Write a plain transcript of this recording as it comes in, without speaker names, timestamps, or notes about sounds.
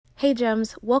Hey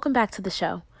Gems, welcome back to the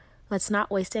show. Let's not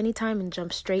waste any time and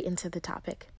jump straight into the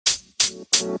topic.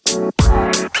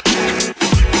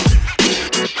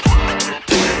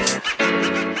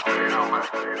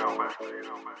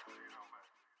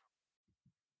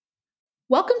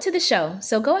 Welcome to the show.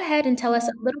 So go ahead and tell us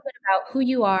a little bit about who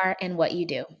you are and what you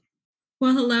do.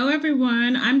 Well, hello,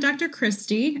 everyone. I'm Dr.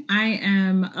 Christy. I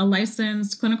am a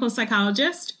licensed clinical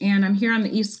psychologist, and I'm here on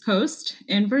the East Coast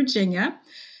in Virginia.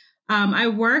 I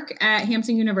work at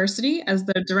Hampton University as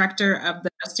the director of the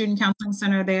Student Counseling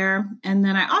Center there. And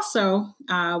then I also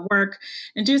work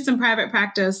and do some private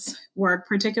practice work,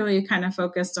 particularly kind of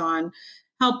focused on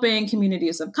helping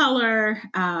communities of color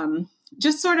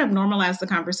just sort of normalize the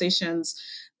conversations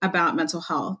about mental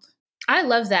health. I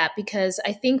love that because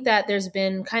I think that there's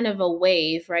been kind of a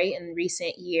wave, right, in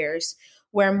recent years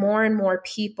where more and more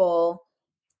people,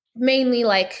 mainly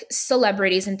like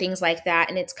celebrities and things like that,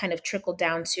 and it's kind of trickled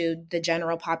down to the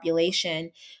general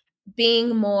population,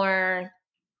 being more,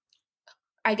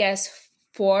 I guess,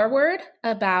 forward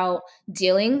about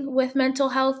dealing with mental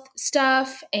health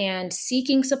stuff and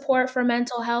seeking support for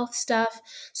mental health stuff.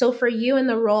 So, for you in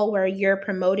the role where you're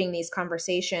promoting these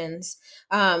conversations,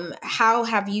 how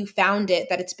have you found it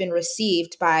that it's been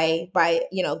received by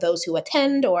those who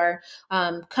attend or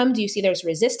come? Do you see there's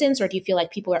resistance, or do you feel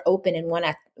like people are open and want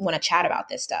to chat about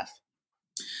this stuff?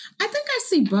 I think I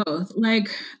see both.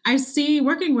 Like, I see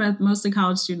working with mostly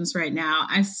college students right now,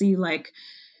 I see like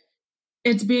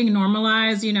it's being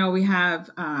normalized. We have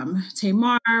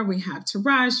Tamar, we have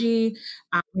Taraji,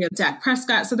 we have Dak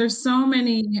Prescott. So there's so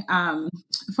many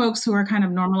folks who are kind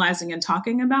of normalizing and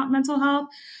talking about mental health.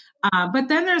 But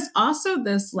then there's also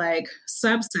this like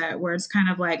subset where it's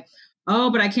kind of like,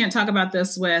 oh, but I can't talk about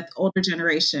this with older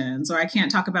generations, or I can't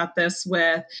talk about this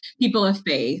with people of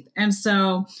faith. And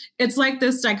so it's like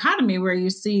this dichotomy where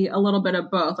you see a little bit of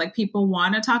both. Like people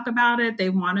want to talk about it, they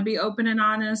want to be open and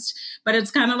honest, but it's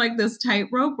kind of like this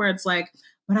tightrope where it's like,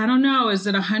 but I don't know, is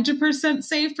it 100%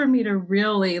 safe for me to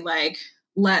really like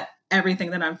let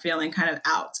everything that I'm feeling kind of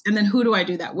out? And then who do I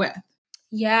do that with?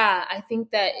 Yeah, I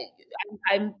think that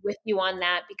I'm with you on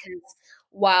that because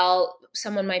while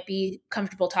someone might be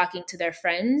comfortable talking to their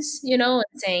friends, and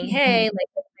saying, hey, Mhm. like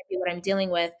this might be what I'm dealing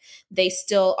with, they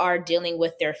still are dealing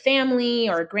with their family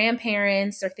or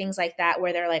grandparents or things like that,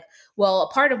 where they're like, well, a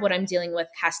part of what I'm dealing with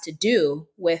has to do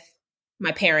with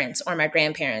my parents or my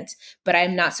grandparents, but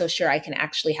I'm not so sure I can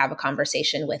actually have a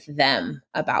conversation with them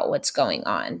about what's going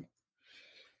on.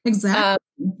 Exactly. Um,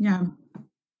 Yeah.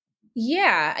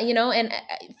 Yeah, and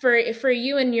for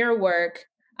you and your work,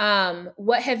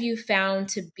 what have you found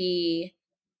to be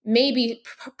maybe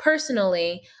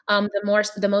personally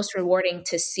the most rewarding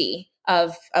to see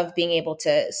of being able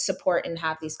to support and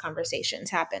have these conversations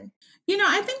happen?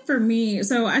 I think for me,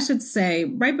 so I should say,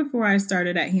 right before I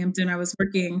started at Hampton, I was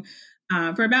working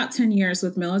for about 10 years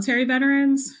with military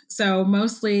veterans. So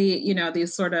mostly,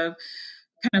 these sort of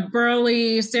kind of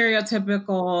burly,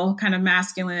 stereotypical, kind of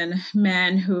masculine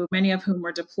men who many of whom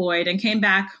were deployed and came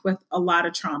back with a lot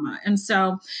of trauma. And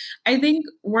so I think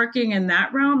working in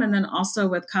that realm and then also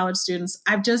with college students,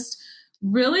 I've just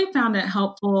really found it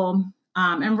helpful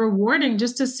and rewarding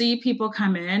just to see people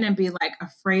come in and be like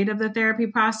afraid of the therapy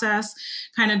process,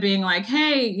 kind of being like,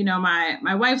 hey,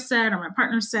 my wife said, or my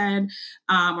partner said,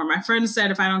 or my friend said,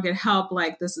 if I don't get help,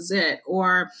 like this is it.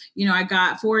 Or I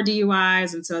got 4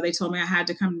 DUIs. And so they told me I had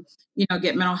to come,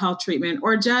 get mental health treatment,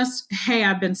 or just, hey,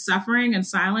 I've been suffering in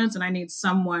silence and I need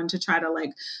someone to try to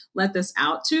like let this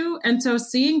out to. And so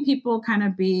seeing people kind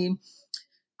of be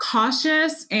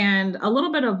cautious and a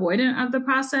little bit avoidant of the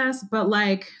process, but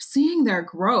like seeing their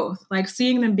growth, like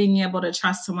seeing them being able to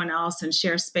trust someone else and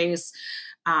share space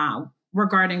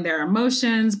regarding their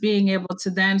emotions, being able to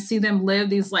then see them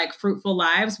live these like fruitful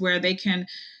lives where they can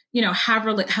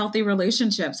have healthy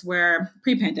relationships where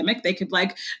pre-pandemic they could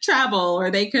like travel or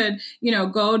they could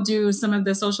go do some of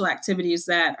the social activities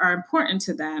that are important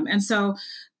to them. And so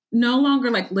no longer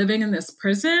like living in this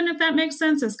prison, if that makes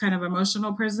sense, is kind of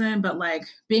emotional prison, but like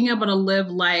being able to live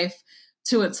life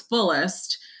to its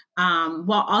fullest,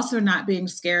 while also not being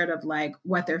scared of like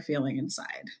what they're feeling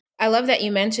inside. I love that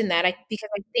you mentioned that because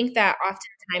I think that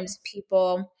oftentimes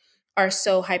people are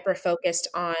so hyper focused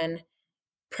on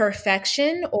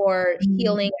perfection or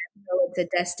healing Mhm. as though it's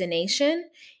a destination.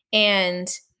 And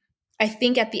I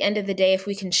think at the end of the day, if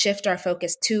we can shift our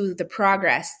focus to the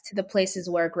progress, to the places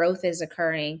where growth is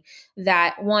occurring,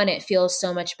 that one, it feels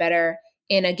so much better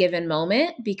in a given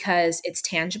moment because it's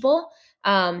tangible.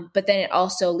 But then it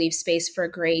also leaves space for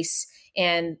grace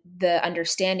and the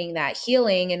understanding that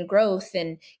healing and growth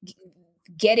and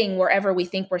getting wherever we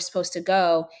think we're supposed to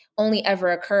go only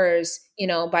ever occurs,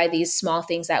 by these small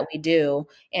things that we do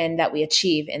and that we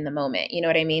achieve in the moment. You know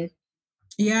what I mean?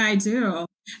 Yeah, I do.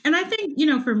 And I think,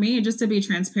 for me, just to be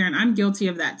transparent, I'm guilty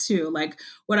of that too. Like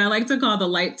what I like to call the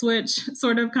light switch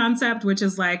sort of concept, which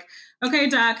is like, okay,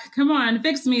 doc, come on,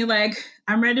 fix me. Like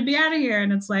I'm ready to be out of here.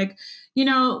 And it's like,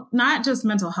 not just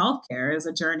mental health care is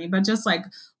a journey, but just like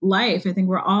life. I think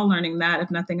we're all learning that,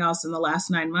 if nothing else, in the last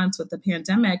 9 months with the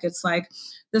pandemic. It's like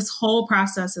this whole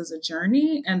process is a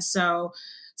journey. And so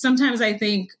sometimes I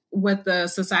think with the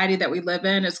society that we live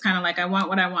in, it's kind of like, I want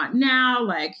what I want now.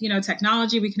 Like,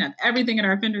 technology, we can have everything at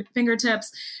our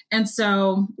fingertips. And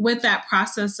so with that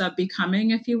process of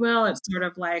becoming, if you will, it's sort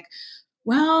of like,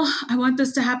 well, I want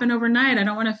this to happen overnight. I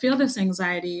don't want to feel this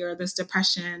anxiety or this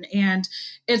depression. And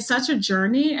it's such a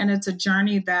journey. And it's a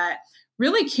journey that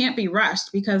really can't be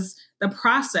rushed, because the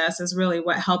process is really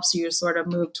what helps you sort of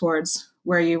move towards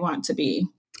where you want to be.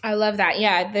 I love that.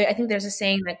 Yeah, I think there's a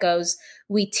saying that goes,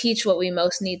 "We teach what we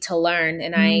most need to learn,"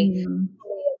 and I really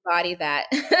embody that.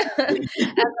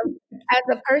 As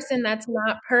a person that's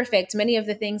not perfect, many of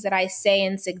the things that I say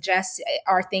and suggest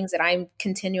are things that I'm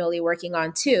continually working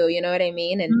on too. You know what I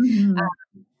mean? And Mm-hmm.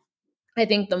 I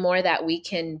think the more that we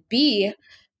can be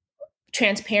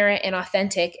transparent and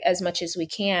authentic as much as we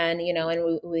can,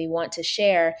 and we want to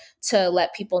share, to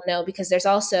let people know, because there's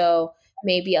also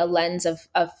maybe a lens of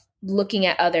looking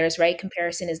at others, right?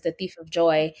 Comparison is the thief of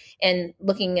joy, and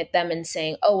looking at them and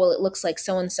saying, oh, well, it looks like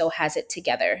so and so has it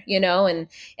together,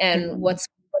 and what's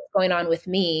going on with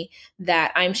me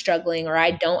that I'm struggling, or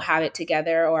I don't have it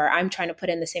together, or I'm trying to put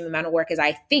in the same amount of work as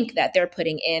I think that they're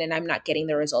putting in, and I'm not getting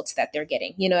the results that they're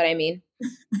getting. You know what I mean?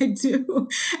 I do.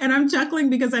 And I'm chuckling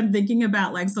because I'm thinking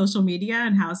about like social media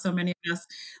and how so many of us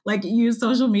like use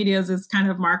social media as this kind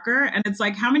of marker. And it's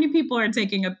like, how many people are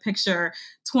taking a picture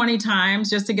 20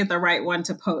 times just to get the right one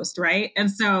to post, right?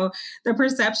 And so the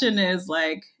perception is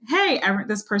like, hey,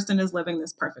 this person is living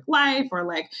this perfect life, or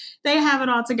like they have it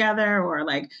all together, or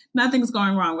like nothing's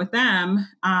going wrong with them.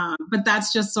 But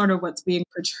that's just sort of what's being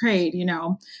portrayed,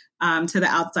 to the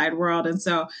outside world. And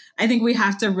so I think we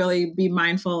have to really be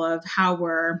mindful of how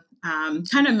we're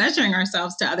kind of measuring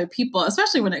ourselves to other people,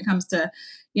 especially when it comes to,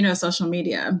 social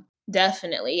media.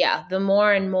 Definitely. Yeah. The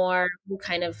more and more we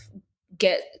kind of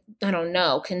get, I don't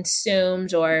know,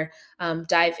 consumed or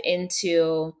dive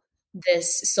into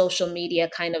this social media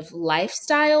kind of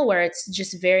lifestyle where it's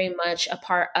just very much a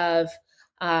part of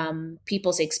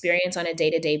people's experience on a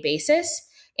day to day basis.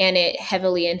 And it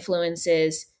heavily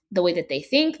influences the way that they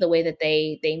think, the way that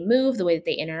they move, the way that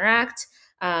they interact,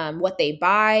 what they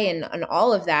buy, and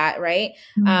all of that, right?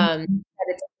 Mhm.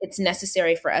 That it's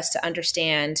necessary for us to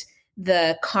understand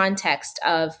the context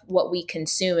of what we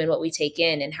consume and what we take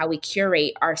in, and how we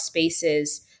curate our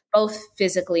spaces, both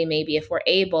physically, maybe if we're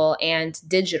able, and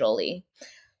digitally.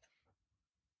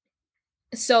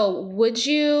 So,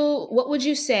 what would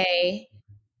you say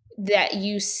that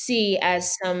you see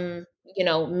as some,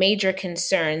 major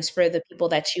concerns for the people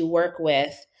that you work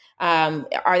with? Are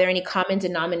there any common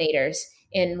denominators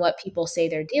in what people say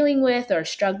they're dealing with or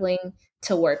struggling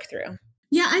to work through?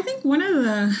 Yeah, I think one of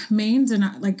the main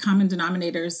like common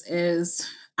denominators is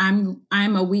I'm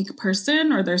a weak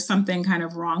person, or there's something kind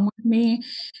of wrong with me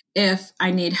if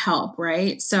I need help,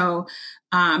 right? So,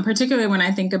 particularly when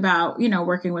I think about,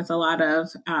 working with a lot of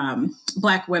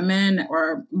Black women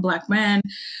or Black men,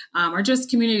 or just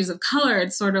communities of color,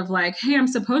 it's sort of like, hey, I'm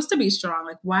supposed to be strong.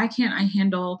 Like, why can't I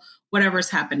handle whatever's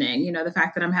happening? The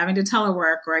fact that I'm having to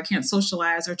telework, or I can't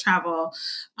socialize or travel,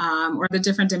 or the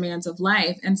different demands of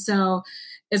life. And so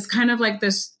it's kind of like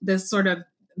this sort of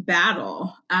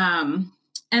battle.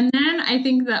 And then I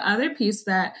think the other piece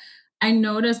that I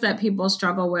notice that people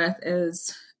struggle with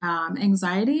is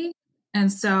anxiety.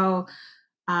 And so,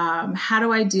 how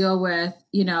do I deal with,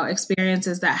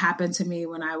 experiences that happened to me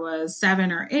when I was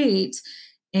 7 or 8?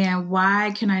 And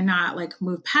why can I not like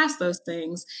move past those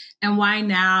things? And why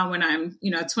now, when I'm,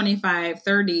 25,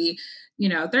 30,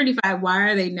 35, why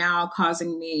are they now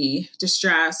causing me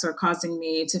distress or causing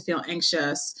me to feel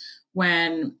anxious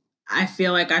when I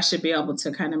feel like I should be able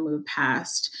to kind of move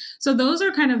past? So those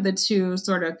are kind of the two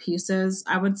sort of pieces,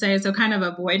 I would say. So kind of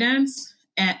avoidance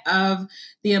of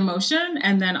the emotion,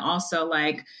 and then also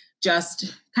like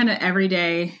just kind of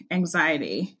everyday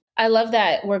anxiety. I love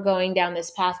that we're going down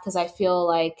this path, because I feel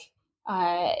like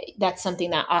that's something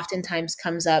that oftentimes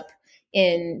comes up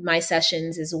in my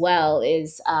sessions as well,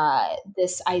 is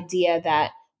this idea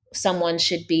that someone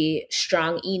should be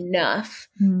strong enough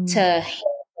to Mm.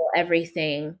 handle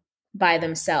everything by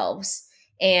themselves,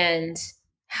 and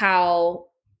how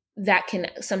that can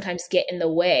sometimes get in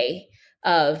the way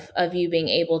of you being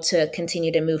able to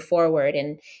continue to move forward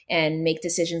and make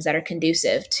decisions that are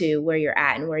conducive to where you're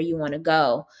at and where you want to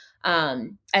go,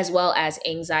 as well as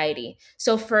anxiety.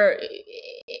 So for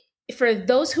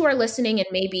those who are listening and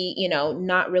maybe,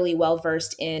 not really well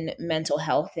versed in mental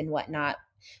health and whatnot,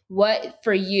 what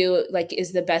for you like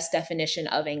is the best definition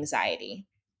of anxiety?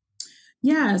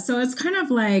 Yeah, so it's kind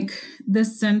of like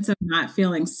this sense of not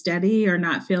feeling steady or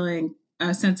not feeling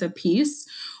a sense of peace,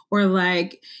 or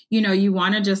like, you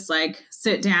want to just like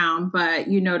sit down, but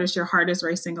you notice your heart is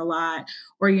racing a lot,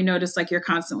 or you notice like you're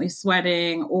constantly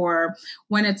sweating, or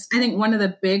when I think one of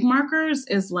the big markers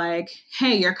is like,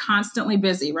 hey, you're constantly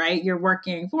busy, right? You're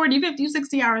working 40, 50,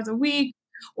 60 hours a week,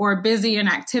 or busy in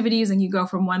activities, and you go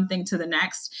from one thing to the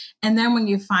next. And then when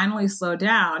you finally slow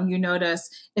down, you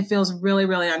notice it feels really,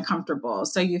 really uncomfortable.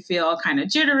 So you feel kind of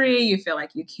jittery. You feel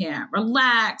like you can't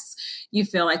relax. You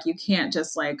feel like you can't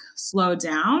just like slow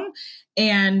down.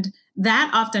 And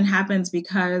that often happens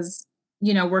because,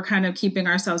 we're kind of keeping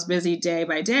ourselves busy day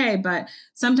by day. But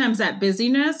sometimes that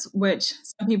busyness, which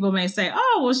some people may say,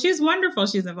 oh, well, she's wonderful.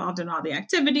 She's involved in all the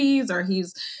activities, or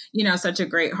he's, such a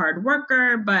great hard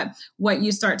worker. But what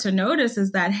you start to notice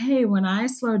is that, hey, when I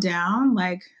slow down,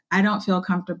 like I don't feel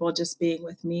comfortable just being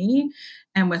with me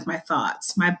and with my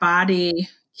thoughts. My body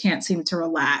can't seem to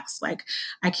relax. Like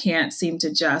I can't seem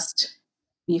to just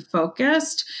be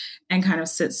focused and kind of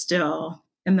sit still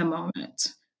in the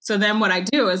moment. So then what I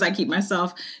do is I keep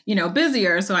myself,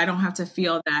 busier so I don't have to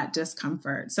feel that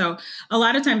discomfort. So a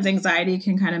lot of times anxiety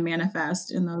can kind of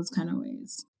manifest in those kind of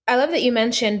ways. I love that you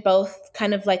mentioned both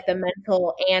kind of like the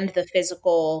mental and the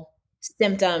physical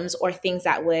symptoms or things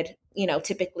that would,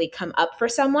 typically come up for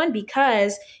someone,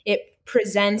 because it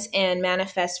presents and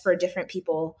manifests for different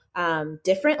people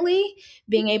differently.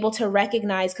 Being able to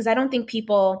recognize, because I don't think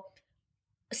people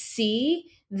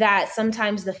see that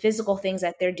sometimes the physical things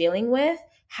that they're dealing with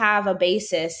have a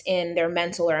basis in their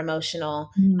mental or emotional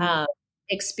Mm.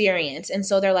 experience. And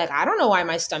so they're like, I don't know why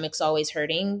my stomach's always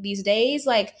hurting these days.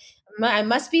 Like, it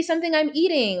must be something I'm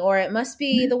eating, or it must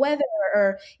be the weather,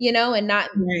 or, and not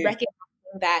Right. recognizing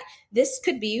that this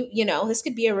could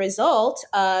be a result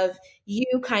of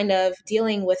you kind of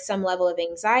dealing with some level of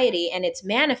anxiety, and it's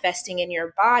manifesting in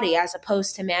your body as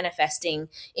opposed to manifesting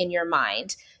in your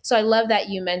mind. So I love that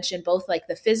you mentioned both like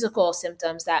the physical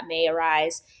symptoms that may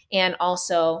arise, and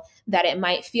also that it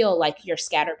might feel like you're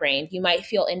scatterbrained. You might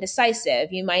feel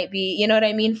indecisive. You might be, what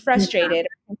I mean, Yeah. frustrated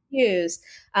or confused.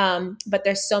 But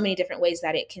there's so many different ways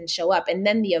that it can show up. And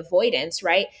then the avoidance,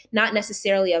 right? Not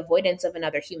necessarily avoidance of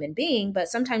another human being, but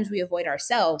sometimes we avoid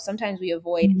ourselves. Sometimes we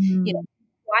avoid, Mhm.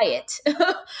 quiet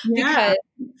Yeah.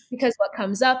 because what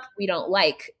comes up we don't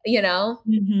like,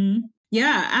 Mhm.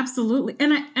 Yeah, absolutely.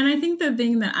 And I think the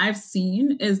thing that I've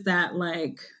seen is that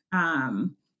like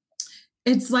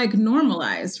it's like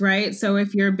normalized, right? So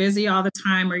if you're busy all the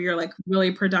time or you're like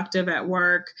really productive at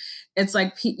work, it's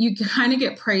like you kind of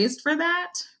get praised for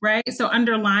that, right? So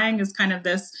underlying is kind of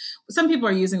this, some people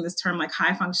are using this term like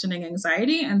high functioning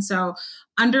anxiety. And so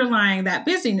underlying that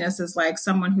busyness is like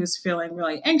someone who's feeling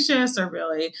really anxious or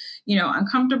really,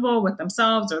 uncomfortable with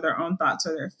themselves or their own thoughts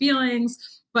or their feelings.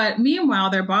 But meanwhile,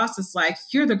 their boss is like,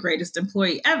 you're the greatest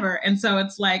employee ever. And so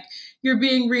it's like, you're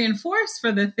being reinforced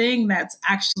for the thing that's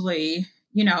actually,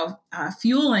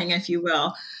 fueling, if you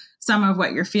will, some of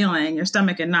what you're feeling, your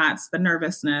stomach and knots, the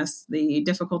nervousness, the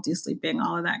difficulty sleeping,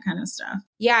 all of that kind of stuff.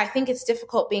 Yeah, I think it's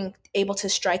difficult being able to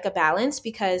strike a balance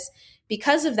because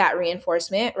of that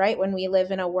reinforcement, right? When we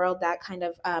live in a world that kind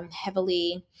of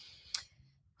heavily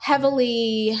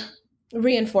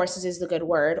reinforces is the good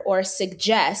word, or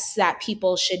suggests that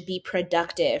people should be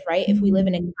productive, right? If we live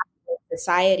in a Mm.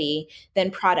 society,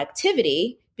 then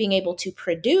productivity, being able to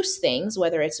produce things,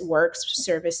 whether it's works,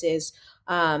 services,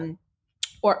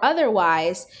 or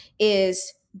otherwise,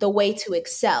 is the way to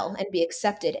excel and be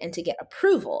accepted and to get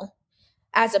approval,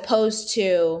 as opposed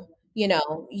to,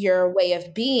 your way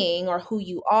of being or who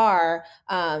you are,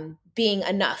 being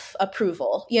enough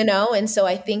approval, and so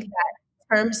I think that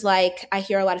terms like, I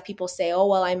hear a lot of people say, oh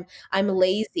well, I'm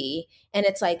lazy, and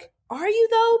it's like, are you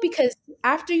though? Because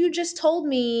after you just told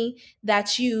me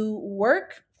that you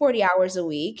work 40 hours a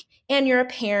week, and you're a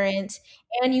parent,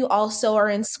 and you also are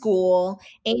in school,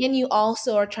 and you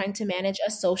also are trying to manage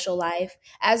a social life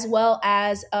as well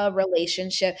as a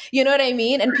relationship, you know what I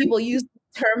mean? And people use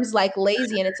terms like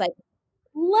lazy, and it's like,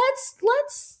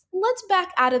 let's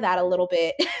back out of that a little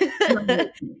bit Right.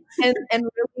 and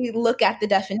really look at the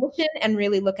definition and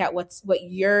really look at what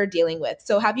you're dealing with.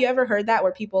 So have you ever heard that,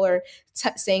 where people are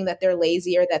saying that they're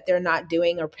lazy or that they're not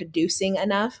doing or producing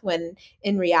enough when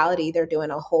in reality they're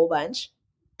doing a whole bunch?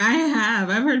 I have.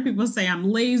 I've heard people say I'm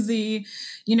lazy,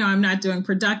 I'm not doing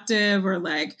productive, or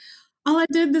like, all I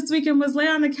did this weekend was lay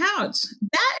on the couch.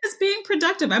 That is being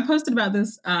productive. I posted about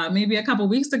this maybe a couple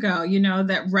weeks ago,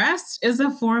 that rest is a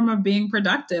form of being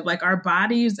productive. Like our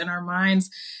bodies and our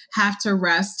minds have to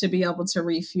rest to be able to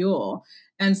refuel.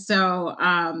 And so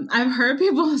I've heard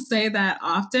people say that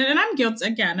often, and I'm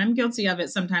guilty of it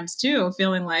sometimes too,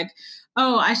 feeling like,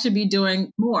 oh, I should be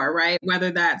doing more, right?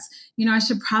 Whether that's, I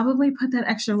should probably put that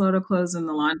extra load of clothes in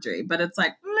the laundry, but it's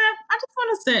like, meh, I just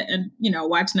want to sit and,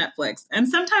 watch Netflix. And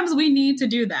sometimes we need to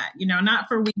do that, not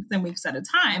for weeks and weeks at a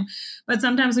time, but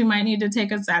sometimes we might need to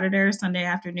take a Saturday or Sunday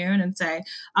afternoon and say,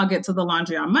 I'll get to the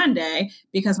laundry on Monday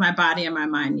because my body and my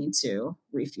mind need to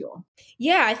refuel.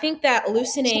 Yeah, I think that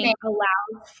loosening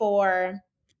allows for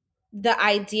the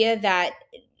idea that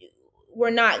we're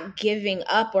not giving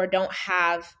up or don't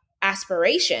have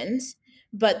aspirations,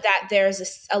 but that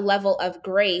there's a level of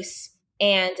grace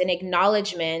and an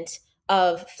acknowledgement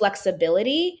of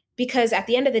flexibility. Because at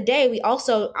the end of the day,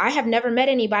 I have never met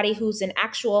anybody who's an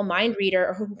actual mind reader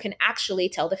or who can actually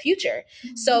tell the future.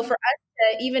 Mm-hmm. So for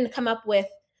us to even come up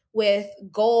with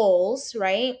goals,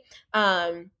 right?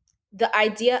 The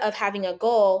idea of having a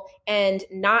goal and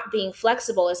not being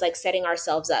flexible is like setting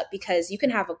ourselves up, because you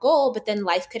can have a goal, but then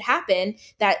life could happen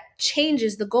that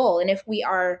changes the goal. And if we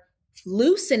are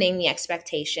loosening the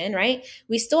expectation, right,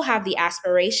 we still have the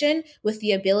aspiration with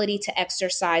the ability to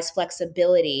exercise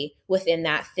flexibility within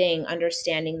that thing,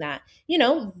 understanding that,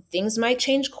 things might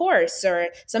change course or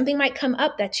something might come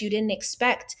up that you didn't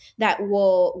expect that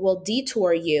will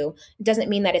detour you. It doesn't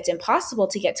mean that it's impossible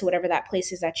to get to whatever that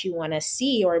place is that you want to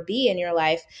see or be in your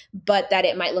life, but that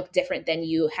it might look different than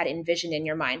you had envisioned in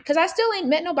your mind. Because I still ain't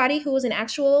met nobody who was an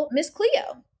actual Miss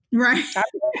Cleo. Right.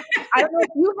 I don't know if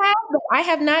you have, but I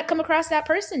have not come across that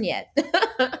person yet.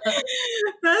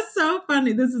 That's so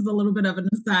funny. This is a little bit of an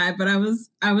aside, but I was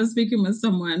speaking with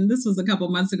someone, this was a couple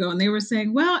months ago, and they were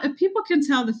saying, well, if people can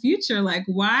tell the future, like,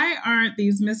 why aren't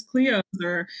these Miss Cleos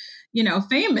or,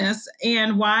 famous,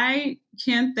 and why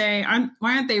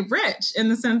aren't they rich, in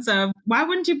the sense of, why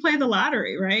wouldn't you play the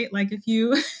lottery, right? Like if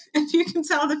you can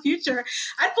tell the future,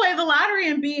 I'd play the lottery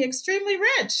and be extremely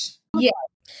rich. Yeah.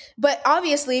 But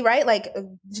obviously, right, like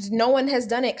no one has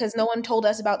done it because no one told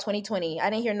us about 2020. I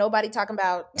didn't hear nobody talking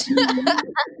about I didn't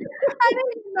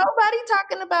hear nobody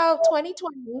talking about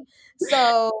 2020.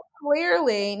 So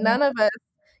clearly none of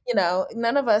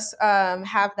us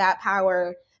have that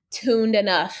power tuned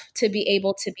enough to be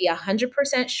able to be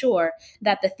 100% sure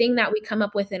that the thing that we come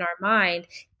up with in our mind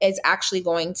is actually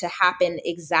going to happen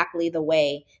exactly the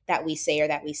way that we say or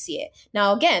that we see it.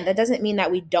 Now, again, that doesn't mean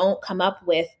that we don't come up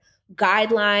with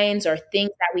guidelines or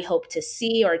things that we hope to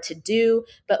see or to do,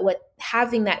 but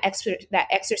having that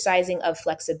exercising of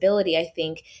flexibility, I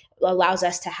think, allows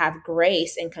us to have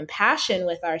grace and compassion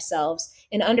with ourselves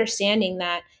and understanding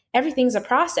that everything's a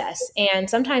process, and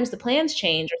sometimes the plans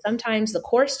change or sometimes the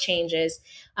course changes,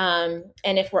 and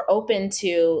if we're open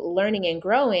to learning and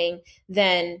growing,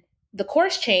 then the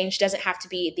course change doesn't have to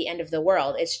be the end of the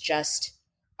world. It's just,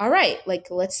 all right, like,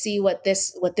 let's see what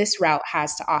this route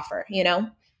has to offer,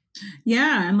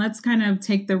 Yeah, and let's kind of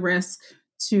take the risk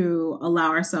to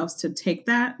allow ourselves to take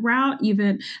that route,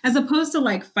 even as opposed to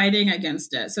like fighting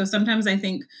against it. So sometimes I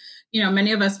think,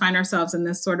 many of us find ourselves in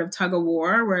this sort of tug of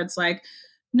war where it's like,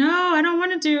 no, I don't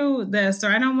want to do this, or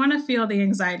I don't want to feel the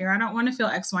anxiety, or I don't want to feel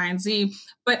X, Y, and Z.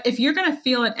 But if you're going to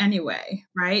feel it anyway,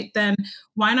 right, then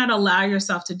why not allow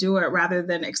yourself to do it rather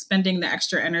than expending the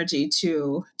extra energy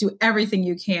to do everything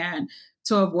you can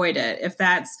to avoid it? If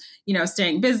that's,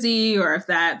 staying busy, or if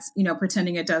that's,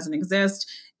 pretending it doesn't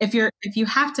exist. If you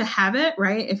have to have it,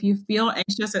 right? If you feel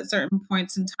anxious at certain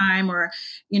points in time, or,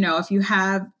 if you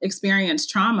have experienced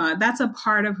trauma, that's a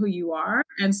part of who you are.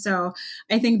 And so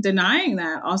I think denying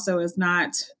that also is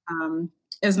not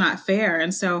fair.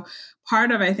 And so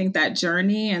part of, I think, that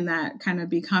journey and that kind of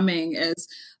becoming is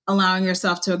allowing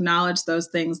yourself to acknowledge those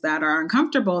things that are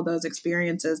uncomfortable, those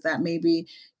experiences that maybe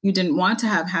you didn't want to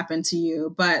have happen to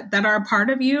you, but that are a part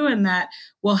of you and that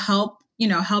will help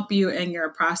you in your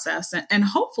process, and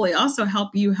hopefully also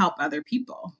help you help other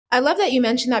people. I love that you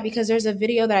mentioned that, because there's a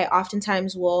video that I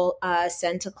oftentimes will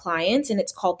send to clients, and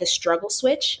it's called The Struggle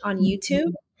Switch on YouTube.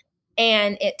 Mm-hmm.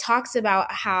 And it talks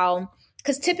about how,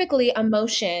 because typically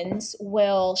emotions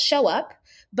will show up,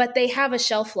 but they have a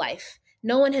shelf life.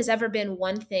 No one has ever been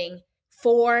one thing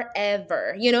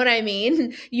forever. You know what I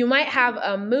mean? You might have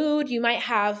a mood, you might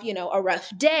have, a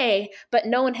rough day, but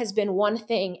no one has been one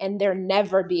thing and there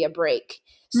never be a break.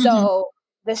 Mm-hmm. So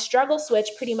the struggle switch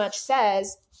pretty much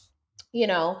says,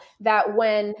 that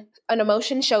when an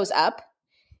emotion shows up,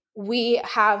 we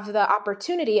have the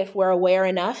opportunity, if we're aware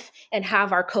enough and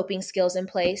have our coping skills in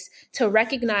place, to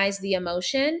recognize the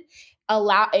emotion,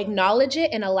 acknowledge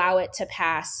it, and allow it to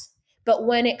pass. But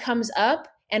when it comes up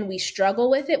and we struggle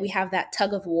with it, we have that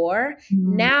tug of war.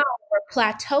 Mm. Now we're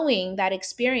plateauing that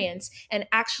experience and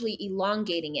actually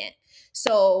elongating it.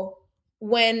 So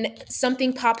when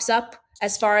something pops up,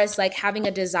 as far as like having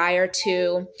a desire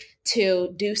to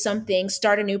do something,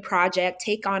 start a new project,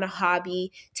 take on a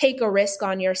hobby, take a risk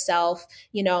on yourself,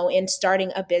 in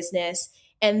starting a business.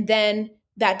 And then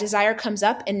that desire comes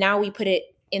up, and now we put it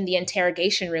in the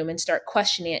interrogation room and start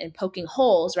questioning it and poking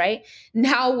holes, right?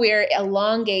 Now we're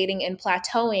elongating and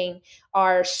plateauing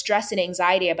our stress and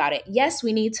anxiety about it. Yes,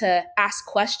 we need to ask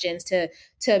questions to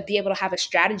be able to have a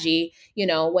strategy,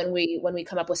 when we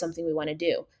come up with something we want to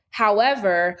do.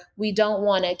 However, we don't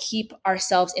want to keep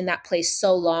ourselves in that place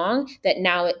so long that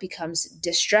now it becomes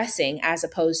distressing, as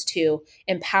opposed to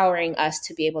empowering us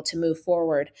to be able to move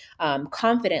forward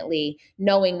confidently,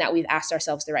 knowing that we've asked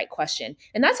ourselves the right question.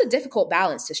 And that's a difficult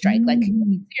balance to strike. Like,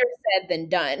 Mm. easier said than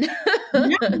done.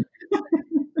 Yeah.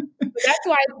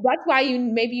 That's why you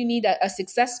need a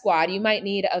success squad. You might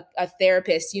need a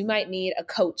therapist. You might need a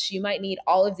coach. You might need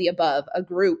all of the above, a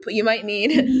group. You might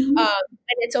need, Mhm.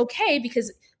 and it's okay,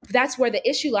 because that's where the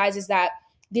issue lies, is that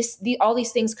all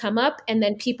these things come up, and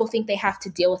then people think they have to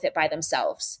deal with it by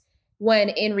themselves. When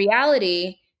in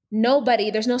reality,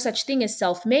 there's no such thing as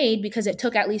self-made, because it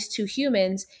took at least two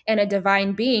humans and a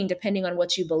divine being, depending on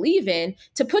what you believe in,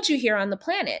 to put you here on the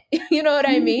planet. You know what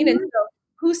I mean? And Mhm. so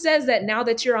who says that now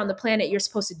that you're on the planet, you're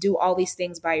supposed to do all these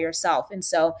things by yourself? And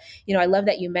so, I love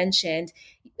that you mentioned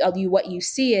what you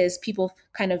see is people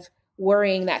kind of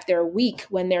worrying that they're weak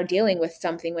when they're dealing with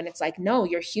something, when it's like, no,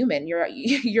 you're human.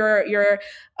 You're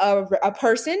a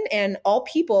person, and all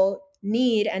people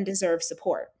need and deserve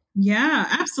support. Yeah,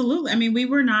 absolutely. I mean,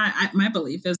 my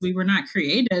belief is we were not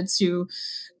created to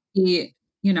be,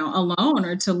 alone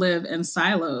or to live in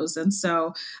silos. And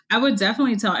so I would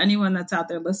definitely tell anyone that's out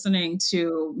there listening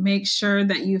to make sure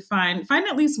that you find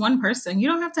at least one person. You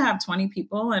don't have to have 20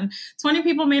 people, and 20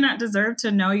 people may not deserve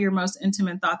to know your most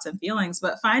intimate thoughts and feelings,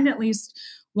 but find at least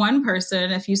one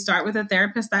person. If you start with a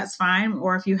therapist, that's fine.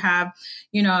 Or if you have,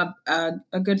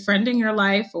 a good friend in your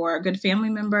life or a good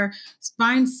family member,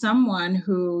 find someone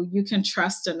who you can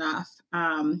trust enough.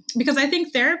 Because I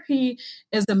think therapy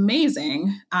is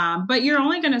amazing, but you're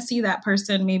only going to see that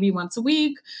person maybe once a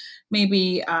week,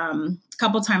 maybe a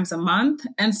couple times a month.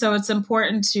 And so it's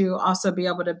important to also be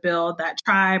able to build that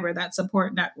tribe or that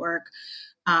support network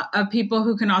of people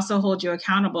who can also hold you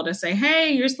accountable to say,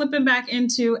 hey, you're slipping back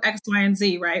into X, Y, and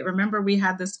Z, right? Remember, we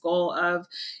had this goal of,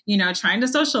 trying to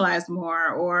socialize more,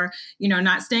 or,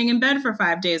 not staying in bed for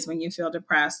 5 days when you feel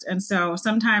depressed. And so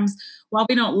sometimes, while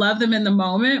we don't love them in the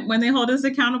moment when they hold us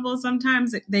accountable,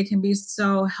 sometimes they can be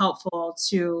so helpful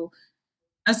to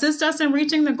assist us in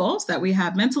reaching the goals that we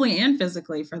have mentally and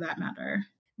physically, for that matter.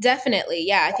 Definitely.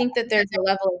 Yeah. I think that there's a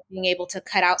level of being able to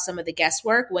cut out some of the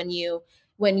guesswork when you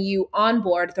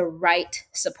onboard the right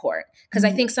support. Because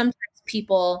I Mhm. think sometimes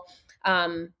people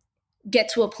um, get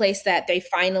to a place that they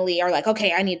finally are like,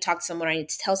 okay, I need to talk to someone, I need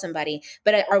to tell somebody.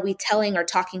 But are we telling or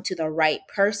talking to the right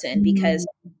person? Because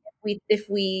Mhm. if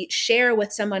we share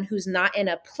with someone who's not in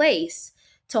a place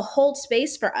to hold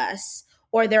space for us,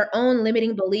 or their own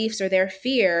limiting beliefs or their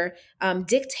fear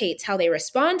dictates how they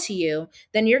respond to you,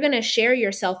 then you're going to share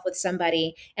yourself with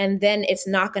somebody, and then it's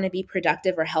not going to be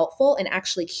productive or helpful, and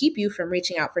actually keep you from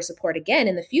reaching out for support again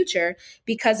in the future,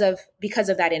 because of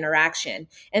that interaction.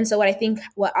 And so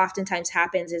what oftentimes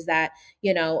happens is that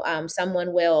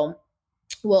someone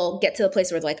will get to the place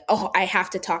where they're like, oh, I have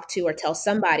to talk to or tell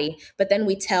somebody, but then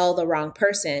we tell the wrong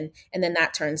person, and then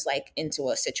that turns like into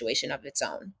a situation of its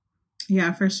own.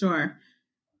 Yeah, for sure.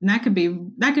 And that could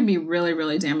be really,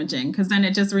 really damaging, because then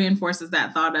it just reinforces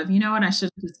that thought of, you know what, I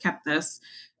should have just kept this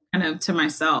kind of to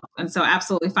myself. And so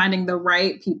absolutely finding the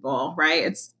right people,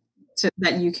 right?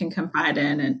 That you can confide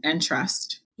in and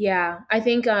trust. Yeah, I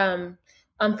think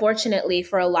unfortunately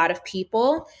for a lot of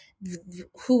people,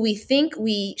 who we think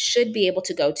we should be able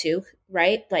to go to,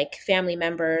 right? Like family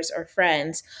members or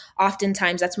friends,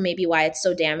 oftentimes that's maybe why it's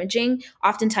so damaging.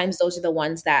 Oftentimes those are the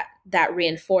ones that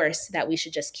reinforce that we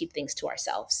should just keep things to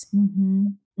ourselves. Hmm.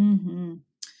 Hmm.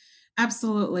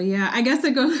 Absolutely. Yeah. I guess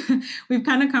we've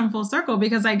kind of come full circle,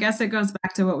 because I guess it goes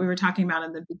back to what we were talking about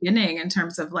in the beginning, in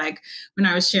terms of like when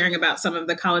I was sharing about some of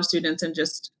the college students and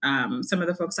just some of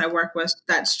the folks I work with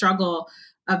that struggle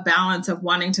of balance of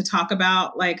wanting to talk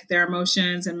about like their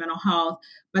emotions and mental health,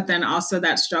 but then also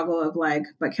that struggle of like,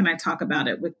 but can I talk about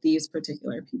it with these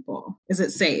particular people? Is it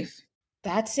safe?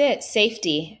 That's it.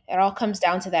 Safety. It all comes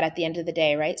down to that at the end of the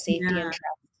day, right? Safety and Yeah. trust.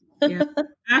 Yeah,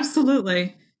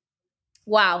 absolutely.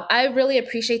 Wow, I really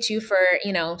appreciate you for,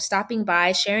 stopping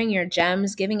by, sharing your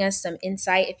gems, giving us some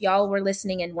insight. If y'all were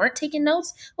listening and weren't taking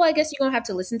notes, well, I guess you're going to have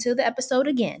to listen to the episode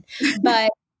again. But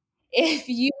if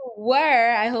you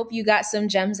were, I hope you got some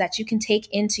gems that you can take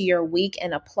into your week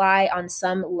and apply on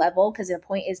some level, because the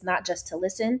point is not just to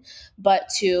listen, but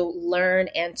to learn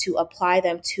and to apply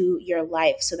them to your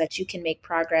life so that you can make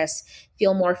progress,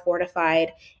 feel more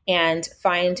fortified, and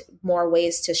find more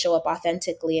ways to show up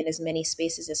authentically in as many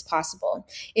spaces as possible.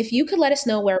 If you could let us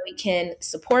know where we can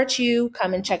support you,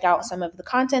 come and check out some of the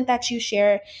content that you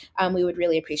share, we would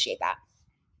really appreciate that.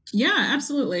 Yeah,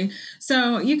 absolutely.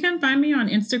 So you can find me on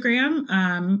Instagram.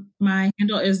 My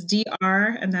handle is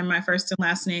DR and then my first and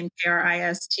last name,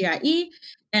 KRISTIE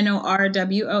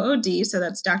NORWOOD. So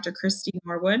that's Dr. Christy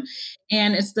Norwood.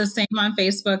 And it's the same on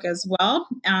Facebook as well.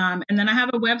 And then I have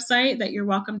a website that you're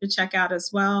welcome to check out as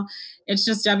well. It's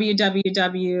just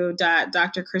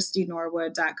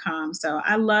www.drchristynorwood.com. So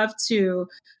I love to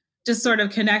just sort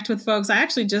of connect with folks. I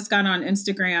actually just got on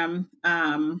Instagram.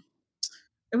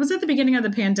 It was at the beginning of the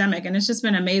pandemic, and it's just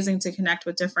been amazing to connect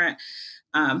with different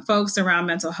folks around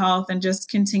mental health and just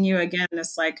continue again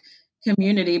this like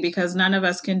community, because none of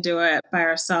us can do it by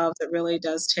ourselves. It really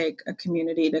does take a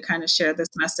community to kind of share this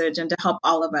message and to help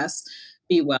all of us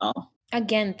be well.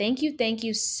 Again, thank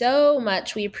you so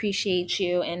much. We appreciate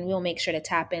you, and we'll make sure to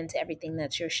tap into everything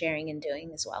that you're sharing and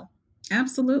doing as well.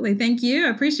 Absolutely. Thank you.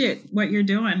 I appreciate what you're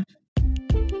doing.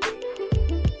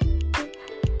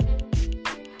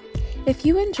 If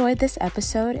you enjoyed this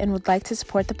episode and would like to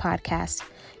support the podcast,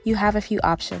 you have a few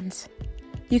options.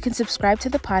 You can subscribe to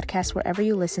the podcast wherever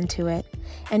you listen to it,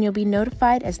 and you'll be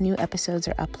notified as new episodes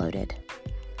are uploaded.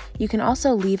 You can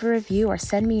also leave a review or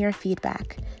send me your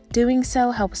feedback. Doing so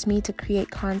helps me to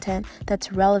create content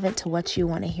that's relevant to what you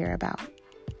want to hear about.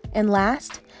 And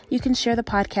last, you can share the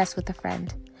podcast with a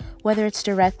friend. Whether it's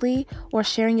directly or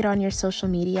sharing it on your social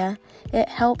media, it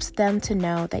helps them to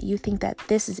know that you think that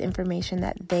this is information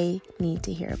that they need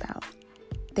to hear about.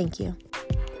 Thank you.